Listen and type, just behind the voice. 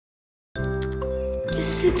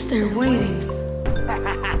just sits there waiting.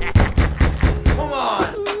 Come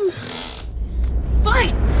on!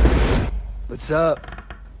 Fine! What's up?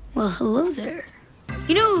 Well, hello there.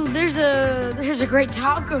 You know, there's a great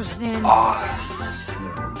taco stand.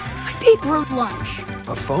 Awesome. I paid for lunch.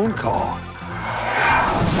 A phone call. A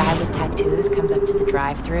guy with tattoos comes up to the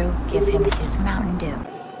drive-thru. Give him his Mountain Dew.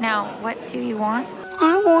 Now, what do you want?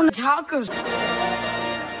 I want tacos.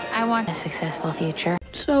 I want a successful future.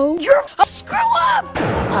 So you're a screw up!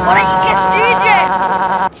 What are you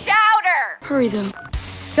DJ? Chowder! Hurry though.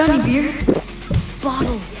 Got any beer?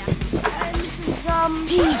 Bottle. This is,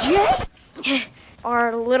 DJ?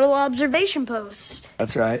 our little observation post.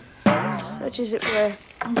 That's right. Such as it were.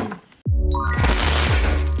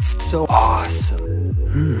 So awesome.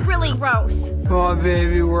 Really gross. Come on,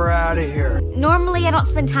 baby, we're out of here. Normally, I don't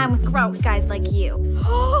spend time with gross guys like you.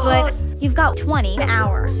 But you've got 20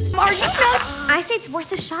 hours. Are you nuts? I say it's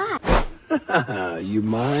worth a shot. You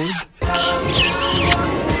mind?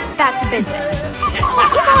 Back to business.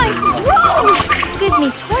 Come on, gross! Give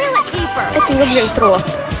me toilet paper. I think I'm gonna throw up.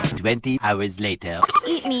 20 hours later.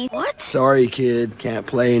 Eat me. What? Sorry, kid. Can't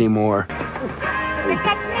play anymore.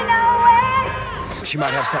 She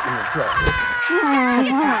might have something in her throat.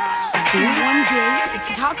 See, one day it's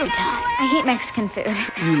taco time. I hate Mexican food.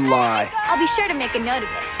 You lie. I'll be sure to make a note of it.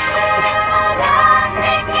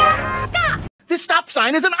 Stop! This stop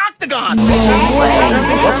sign is an octagon! No way.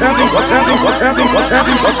 What's happening? What's happening? What's happening? What's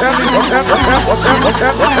happening? What's happening? What's happening? What's happening? What's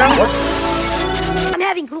happening? What's happening? What's happening? I'm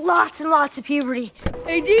having lots and lots of puberty.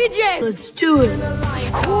 Hey, DJ! Let's do it.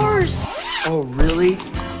 Of course. Oh, really?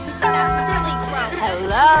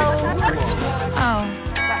 Hello? Oh.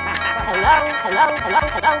 Hello?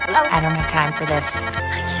 I don't have time for this. I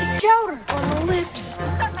kissed chowder on the lips.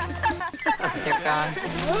 They're gone.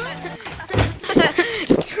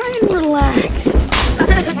 Try and relax.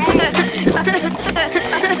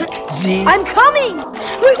 Z? I'm coming!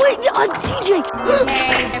 Wait, DJ!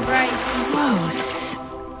 Hey, Bryce. Gross.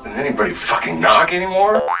 Doesn't anybody fucking knock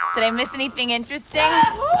anymore? Did I miss anything interesting?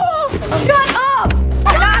 Shut up!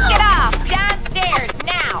 Knock it off! Downstairs,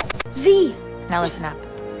 now! Z, Now listen up.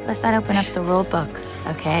 Let's not open up the rule book,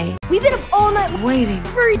 okay? we've been up all night. Waiting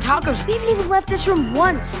for tacos. We haven't even left this room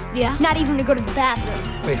once. Yeah? Not even to go to the bathroom.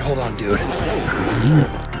 Wait, hold on, dude.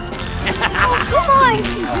 Oh, come on!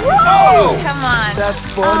 Oh! Come on. That's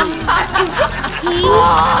funny.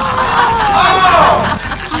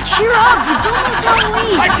 Cheer up, it's only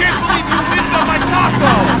Halloween. I can't believe you missed on my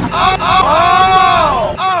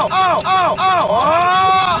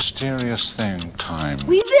taco! Mysterious thing, time.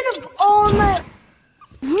 We've been up all night.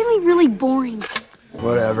 Really boring.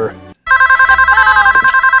 Whatever.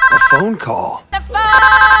 A phone call. The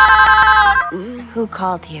phone! Who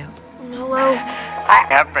called you? Hello? I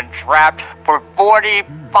have been trapped for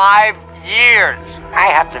 45 years.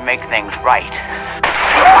 I have to make things right.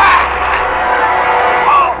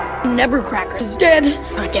 Nevercracker is dead.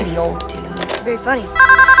 Aren't you the old dude? Very funny.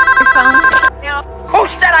 Your phone? No. Who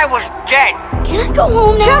said I was dead? Can I go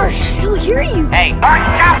home now? He'll hear you. Hey,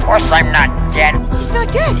 of course I'm not dead. He's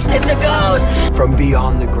not dead. It's a ghost. From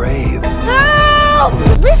beyond the grave. Help!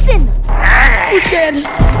 Listen! We're dead.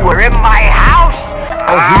 We're in my house.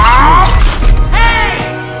 Oh, he's serious.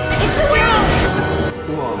 It's the world!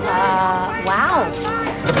 Whoa. Wow.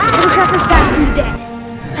 Nevercracker's back from the dead.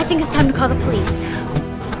 I think it's time to call the police.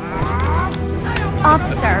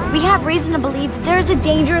 Officer, we have reason to believe that there's a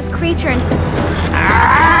dangerous creature in...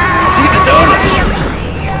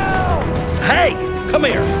 Hey, come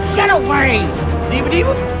here. Get away.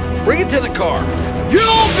 Diva, bring it to the car.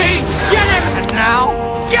 You'll be getting it now.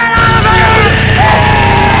 Get out of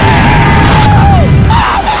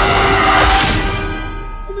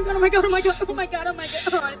Oh my god. Oh,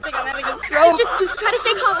 I think I'm having a stroke. Just try to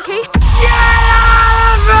stay calm, okay?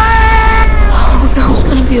 Oh no, it's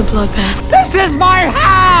gonna be a bloodbath. This is my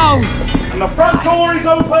house. And the front door is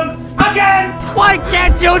open again. Why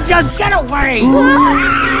can't you just get away?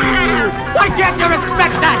 Why can't you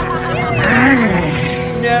respect that?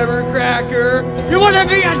 Nevercracker, you want to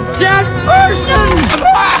be a dead person?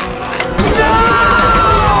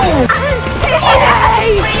 No!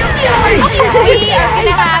 We are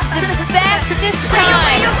gonna have the bestest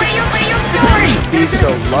time. He's so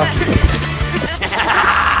lucky.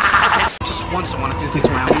 Just once I want to do things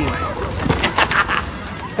my own way.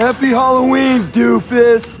 Happy Halloween,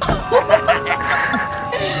 doofus.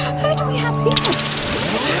 Who do we have here?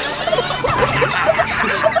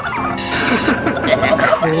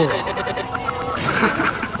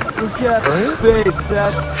 Look at his face,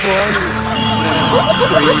 that's funny.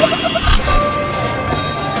 Crazy.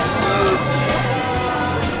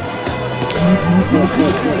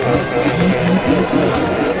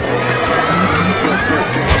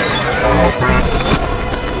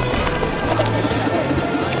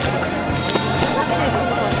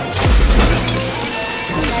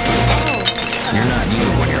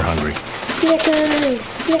 Snickers,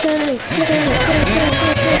 Snickers,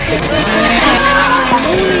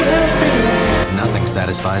 Nothing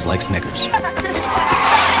satisfies like Snickers.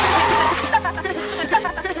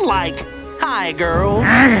 Like, hi, girl.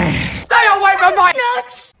 Stay away from my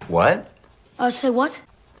Nuts! What? Say what?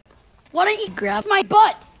 Why don't you grab my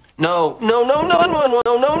butt? No,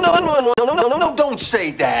 don't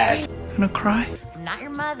say that. Gonna cry? I'm not your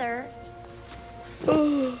mother.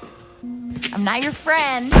 I'm not your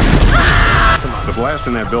friend. The blast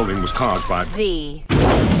in that building was caused by Z.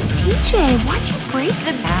 DJ, why'd you break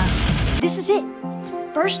The mouse. This is it.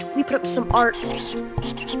 First, we put up some art.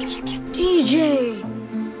 DJ,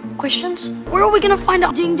 Questions? where are we gonna find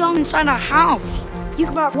a ding dong inside a house? You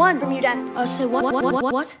can borrow one from your dad. Say what?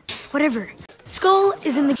 What? Whatever. Skull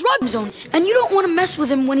is in the drug zone, and you don't want to mess with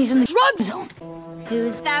him when he's in the drug zone.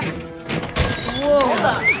 Who's that?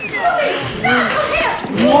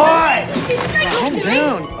 Calm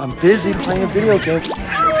down. I'm busy playing a video game.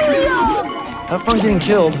 Have fun getting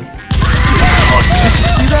killed. Did you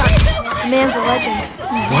see that? The man's a legend.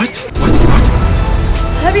 What?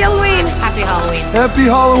 Happy Halloween! Happy Halloween. Happy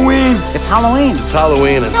Halloween! It's Halloween. It's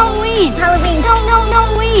Halloween. Halloween! Halloween! No,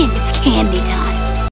 Halloween! It's candy time.